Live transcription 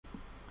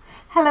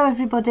Hello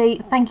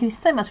everybody, thank you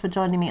so much for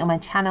joining me on my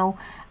channel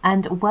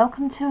and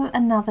welcome to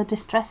another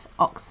Distress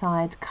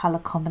Oxide colour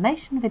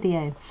combination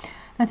video.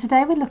 Now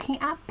today we're looking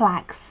at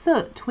black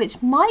soot,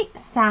 which might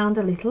sound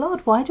a little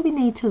odd. Why do we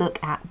need to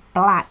look at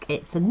black?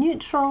 It's a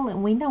neutral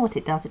and we know what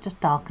it does, it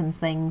just darkens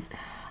things.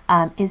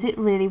 Is it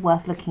really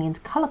worth looking into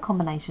colour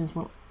combinations?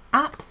 Well,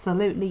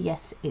 absolutely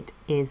yes it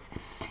is.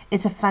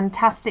 It's a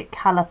fantastic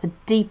colour for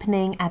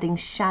deepening, adding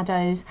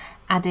shadows,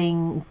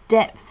 adding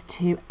depth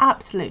to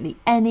absolutely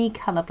any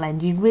colour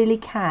blend. You really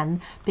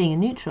can, being a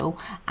neutral,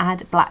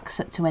 add black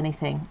soot to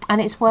anything.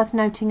 And it's worth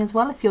noting as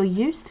well, if you're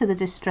used to the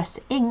Distress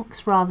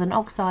inks rather than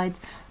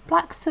oxides,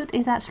 black soot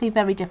is actually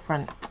very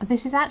different.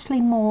 This is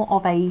actually more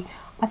of a,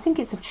 I think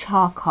it's a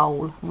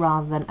charcoal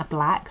rather than a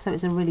black, so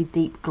it's a really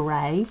deep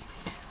grey.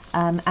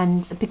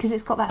 And because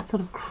it's got that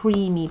sort of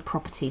creamy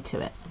property to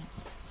it.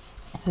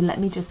 So let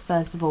me just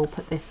first of all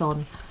put this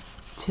on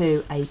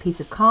to a piece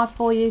of card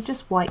for you,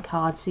 just white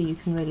card, so you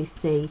can really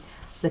see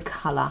the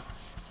colour,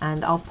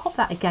 and I'll pop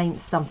that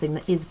against something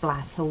that is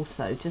black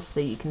also, just so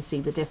you can see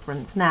the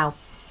difference. Now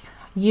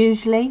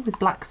usually with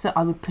black soot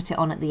I would put it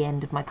on at the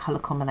end of my colour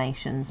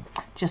combinations,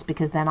 just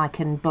because then I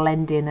can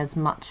blend in as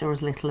much or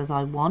as little as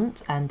I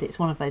want, and it's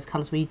one of those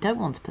colours where you don't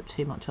want to put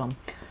too much on.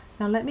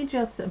 Now let me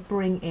just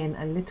bring in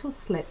a little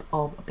slip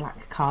of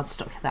black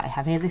cardstock that I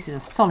have here. This is a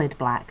solid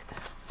black,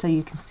 so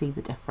you can see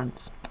the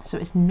difference. So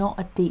it's not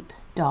a deep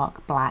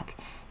dark black,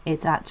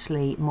 it's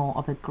actually more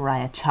of a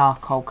grey, a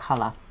charcoal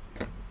colour.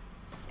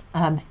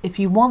 If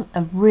you want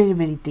a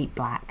really deep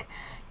black,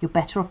 you're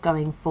better off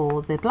going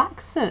for the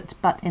black soot,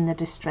 but in the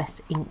Distress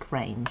ink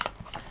range.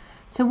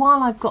 So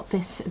while I've got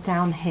this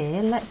down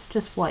here, let's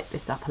just wipe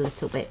this up a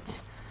little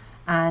bit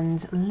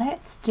and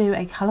let's do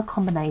a colour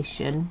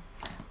combination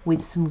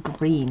with some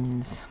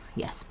greens.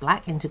 Yes,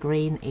 black into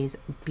green is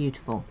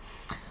beautiful.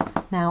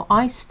 Now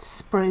iced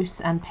spruce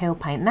and peel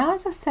paint. Now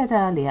as I said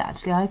earlier,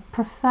 actually I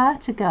prefer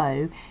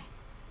to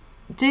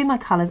do my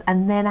colours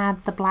and then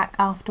add the black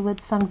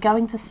afterwards, so I'm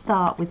going to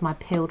start with my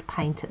peeled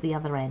paint at the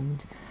other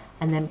end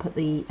and then put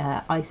the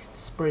iced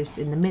spruce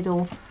in the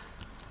middle,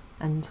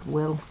 and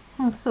we'll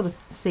sort of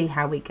see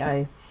how we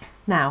go.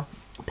 Now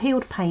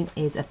peeled paint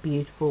is a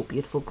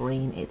beautiful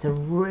green. It's a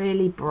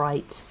really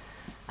bright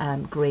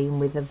green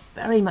with a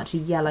very much a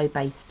yellow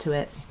base to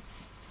it.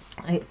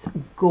 It's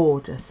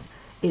gorgeous.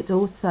 It's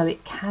also,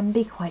 it can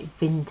be quite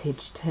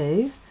vintage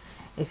too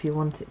if you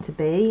want it to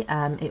be.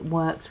 It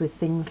works with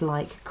things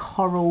like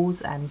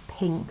corals and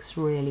pinks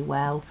really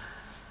well.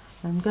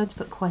 I'm going to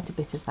put quite a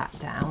bit of that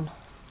down.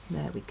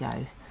 There we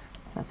go.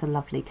 That's a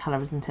lovely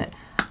colour, isn't it?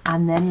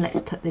 And then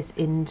let's put this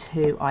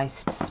into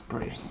iced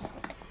spruce.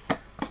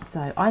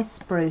 So iced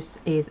spruce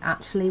is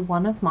actually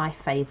one of my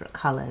favourite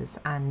colours,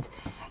 and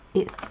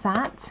it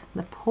sat,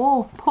 the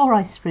poor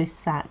iced spruce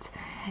sat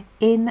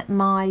in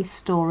my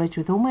storage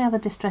with all my other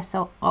Distress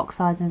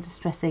Oxides and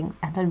Distress inks,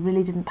 and I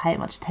really didn't pay it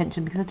much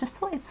attention because I just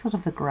thought it's sort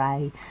of a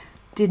grey.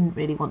 Didn't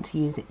really want to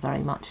use it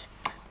very much.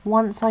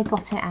 Once I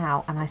got it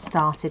out and I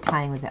started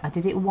playing with it, I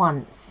did it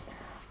once.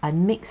 I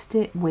mixed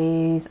it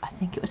with, I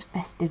think it was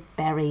festive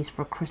berries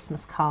for a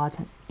Christmas card,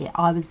 and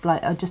I was blown.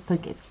 I just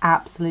think it's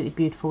absolutely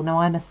beautiful. Now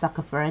I'm a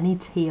sucker for any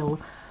teal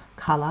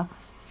colour.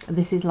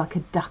 This is like a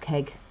duck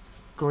egg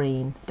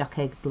green, duck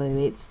egg blue.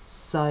 It's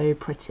so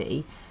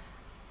pretty.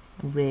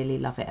 I really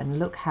love it, and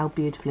look how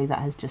beautifully that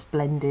has just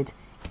blended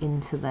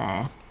into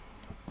there.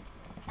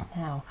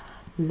 Now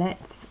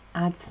let's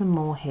add some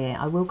more here.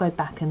 I will go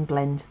back and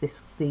blend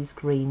these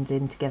greens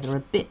in together a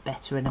bit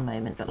better in a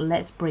moment, but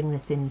let's bring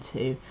this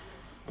into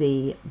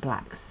the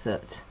black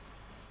soot.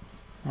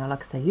 Now like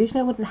I say, usually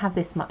I wouldn't have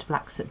this much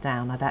black soot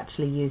down. I'd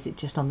actually use it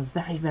just on the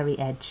very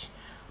edge,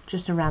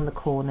 just around the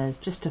corners,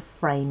 just to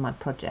frame my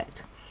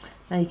project.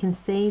 Now you can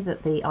see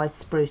that the iced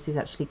spruce is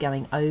actually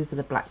going over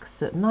the black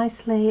soot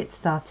nicely. It's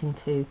starting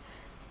to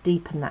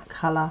deepen that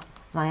colour,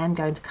 and I am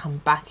going to come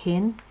back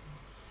in.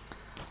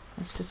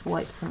 Let's just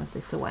wipe some of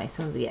this away,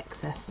 some of the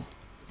excess.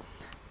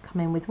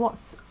 Come in with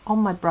what's on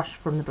my brush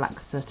from the black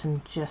soot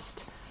and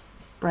just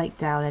break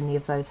down any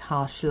of those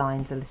harsh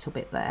lines a little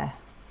bit there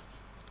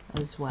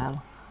as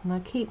well. And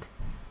I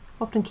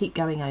often keep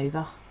going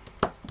over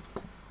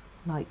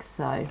like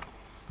so.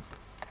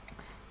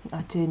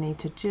 I do need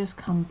to just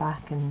come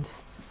back and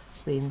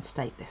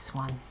reinstate this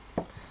one.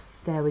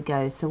 There we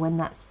go. So when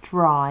that's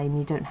dry and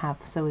you don't have,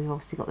 so we've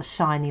obviously got the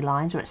shiny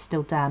lines where it's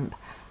still damp,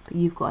 but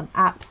you've got an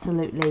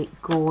absolutely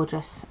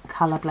gorgeous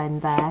colour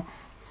blend there.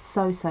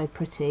 So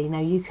pretty.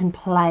 Now you can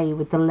play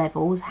with the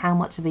levels, how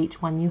much of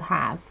each one you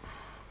have,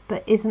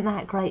 but isn't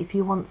that great if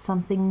you want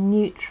something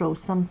neutral,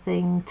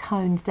 something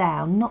toned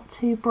down, not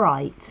too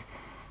bright,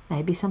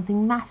 maybe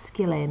something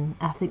masculine.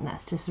 I think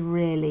that's just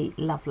really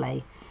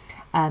lovely.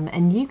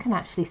 And you can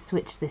actually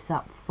switch this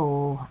up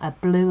for a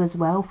blue as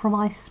well from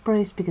iced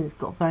spruce, because it's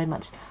got very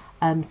much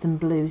some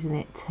blues in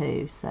it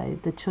too, so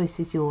the choice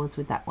is yours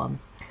with that one.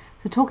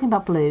 So talking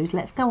about blues,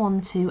 let's go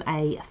on to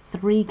a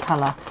 3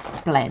 colour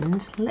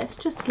blend. Let's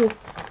just give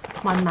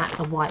my mat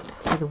a wipe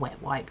with a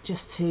wet wipe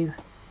just to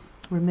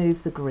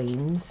remove the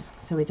greens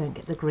so we don't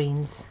get the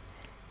greens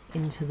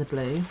into the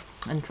blue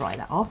and dry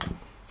that off.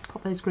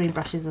 Put those green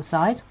brushes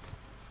aside,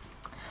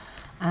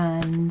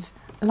 and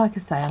like I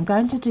say, I'm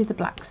going to do the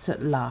black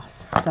soot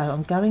last, so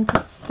I'm going to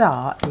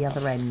start the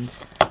other end.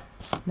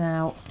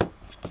 Now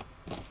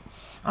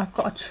I've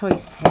got a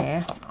choice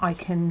here. I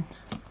think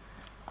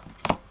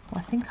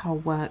I'll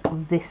work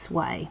this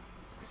way,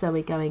 so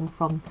we're going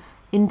from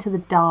into the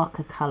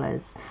darker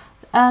colours.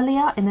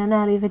 Earlier, in an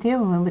earlier video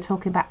when we were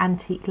talking about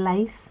antique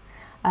lace,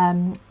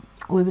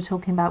 we were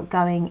talking about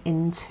going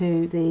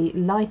into the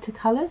lighter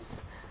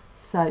colours.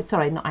 So,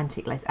 sorry, not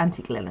antique lace,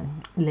 antique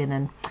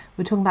linen.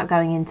 We're talking about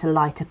going into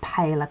lighter,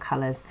 paler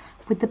colours.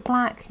 With the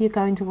black, you're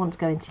going to want to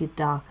go into your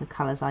darker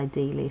colours,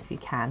 ideally, if you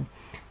can.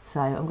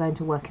 So I'm going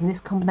to work in this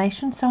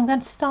combination. So I'm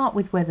going to start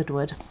with weathered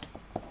wood.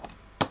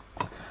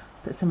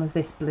 Put some of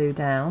this blue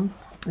down.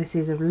 This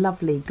is a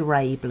lovely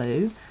grey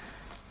blue.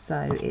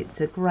 So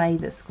it's a grey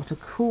that's got a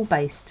cool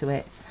base to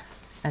it,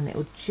 and it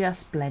will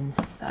just blend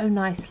so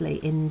nicely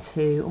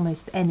into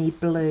almost any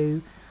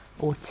blue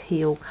or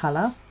teal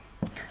colour.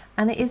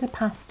 And it is a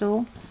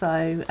pastel,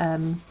 so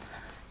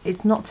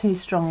it's not too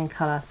strong in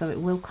colour, so it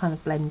will kind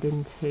of blend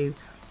into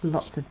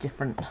lots of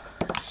different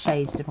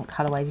shades, different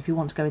colourways. If you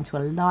want to go into a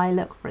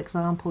lilac, for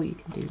example, you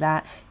can do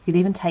that. You could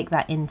even take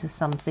that into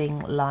something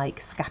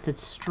like scattered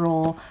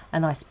straw, a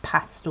nice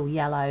pastel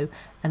yellow,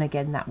 and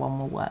again that one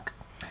will work.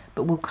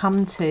 But we'll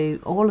come to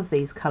all of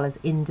these colours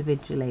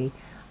individually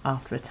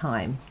after a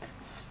time.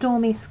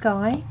 Stormy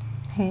Sky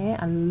here,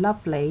 a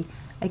lovely,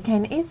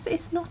 again,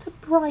 it's not a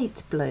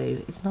bright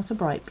blue, it's not a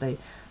bright blue,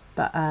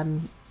 but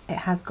it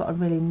has got a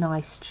really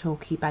nice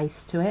chalky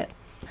base to it.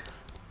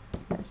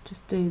 Let's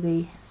just do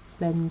the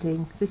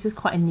blending. This is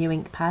quite a new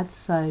ink pad,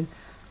 so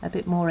a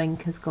bit more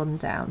ink has gone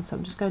down, so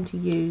I'm just going to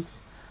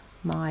use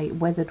my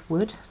weathered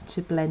wood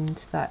to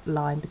blend that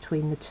line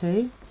between the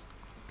two.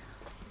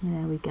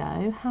 There we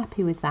go,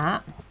 happy with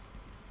that.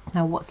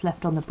 Now what's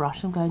left on the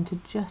brush, I'm going to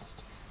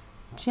just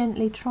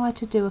gently try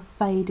to do a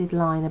faded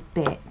line a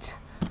bit.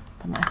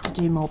 I might have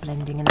to do more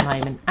blending in a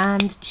moment.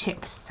 And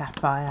chipped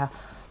sapphire,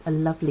 a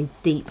lovely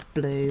deep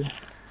blue.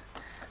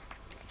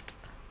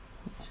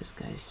 Let's just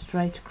go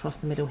straight across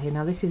the middle here.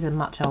 Now this is a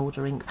much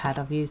older ink pad,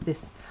 I've used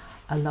this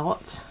a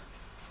lot,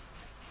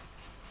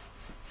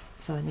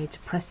 so I need to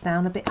press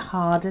down a bit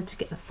harder to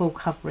get the full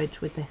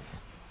coverage with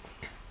this.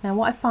 Now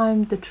what I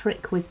find the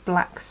trick with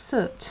black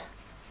soot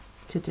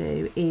to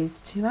do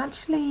is to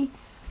actually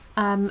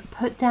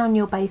put down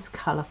your base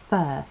colour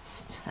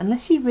first,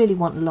 unless you really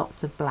want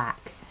lots of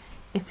black.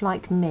 If,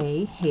 like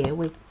me here,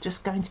 we're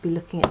just going to be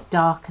looking at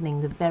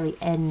darkening the very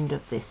end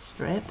of this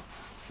strip,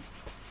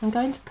 I'm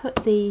going to put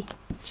the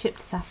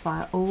chipped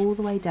sapphire all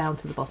the way down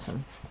to the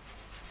bottom.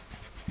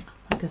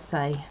 Like I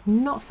say,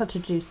 not such a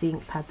juicy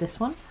ink pad,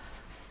 this one,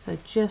 so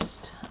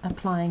just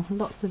applying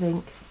lots of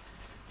ink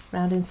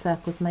round in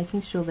circles,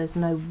 making sure there's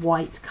no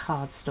white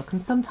cardstock,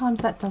 and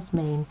sometimes that does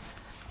mean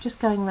just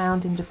going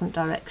round in different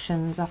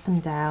directions, up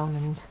and down,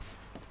 and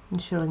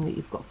ensuring that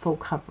you've got full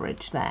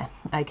coverage there.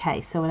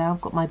 Okay, so now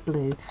I've got my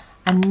blue,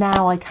 and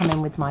now I come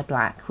in with my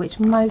black, which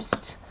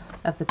most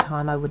of the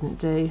time I wouldn't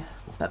do,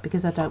 but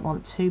because I don't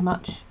want too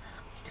much,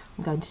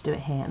 I'm going to do it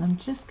here. And I'm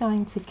just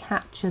going to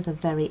capture the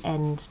very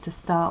end to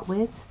start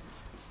with,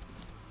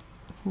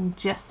 and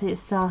just see it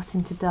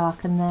starting to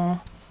darken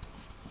there,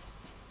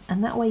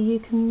 and that way you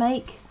can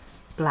make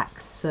black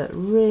soot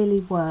really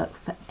work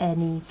for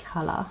any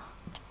colour.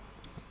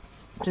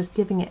 Just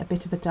giving it a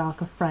bit of a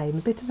darker frame,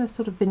 a bit of a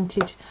sort of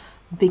vintage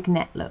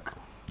vignette look.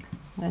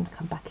 I'm going to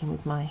come back in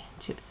with my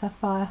chipped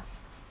sapphire,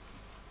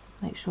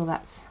 make sure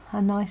that's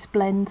a nice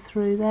blend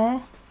through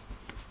there.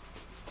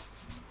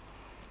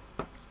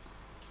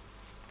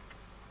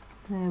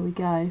 There we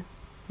go.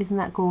 Isn't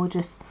that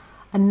gorgeous?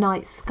 A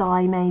night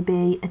sky,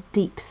 maybe a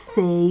deep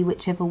sea,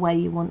 whichever way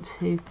you want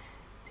to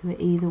do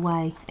it, either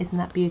way. Isn't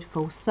that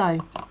beautiful? So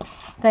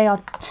they are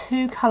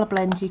two colour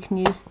blends. You can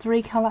use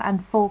 3 colour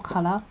and 4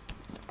 colour,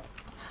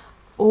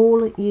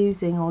 all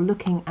using or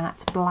looking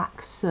at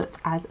black soot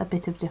as a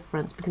bit of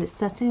difference, because it's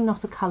certainly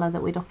not a colour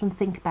that we'd often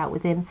think about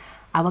within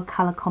our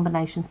colour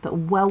combinations, but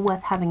well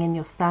worth having in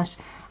your stash.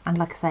 And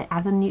like I say,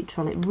 as a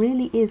neutral, it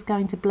really is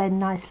going to blend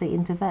nicely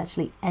into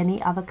virtually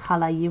any other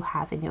colour you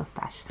have in your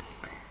stash.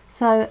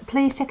 So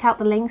please check out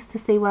the links to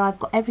see where I've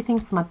got everything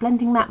from my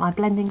blending mat, my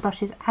blending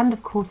brushes, and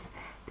of course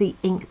the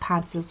ink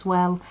pads as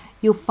well.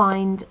 You'll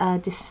find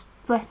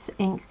Distress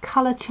ink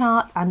colour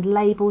charts and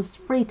labels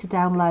free to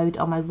download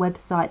on my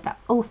website,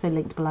 that's also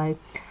linked below.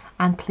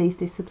 And please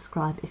do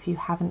subscribe if you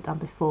haven't done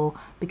before,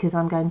 because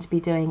I'm going to be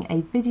doing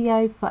a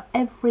video for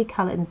every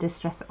colour in the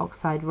Distress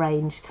Oxide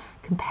range,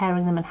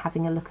 comparing them and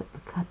having a look at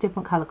the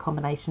different colour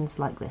combinations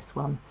like this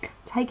one.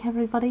 Take care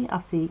everybody,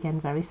 I'll see you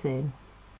again very soon.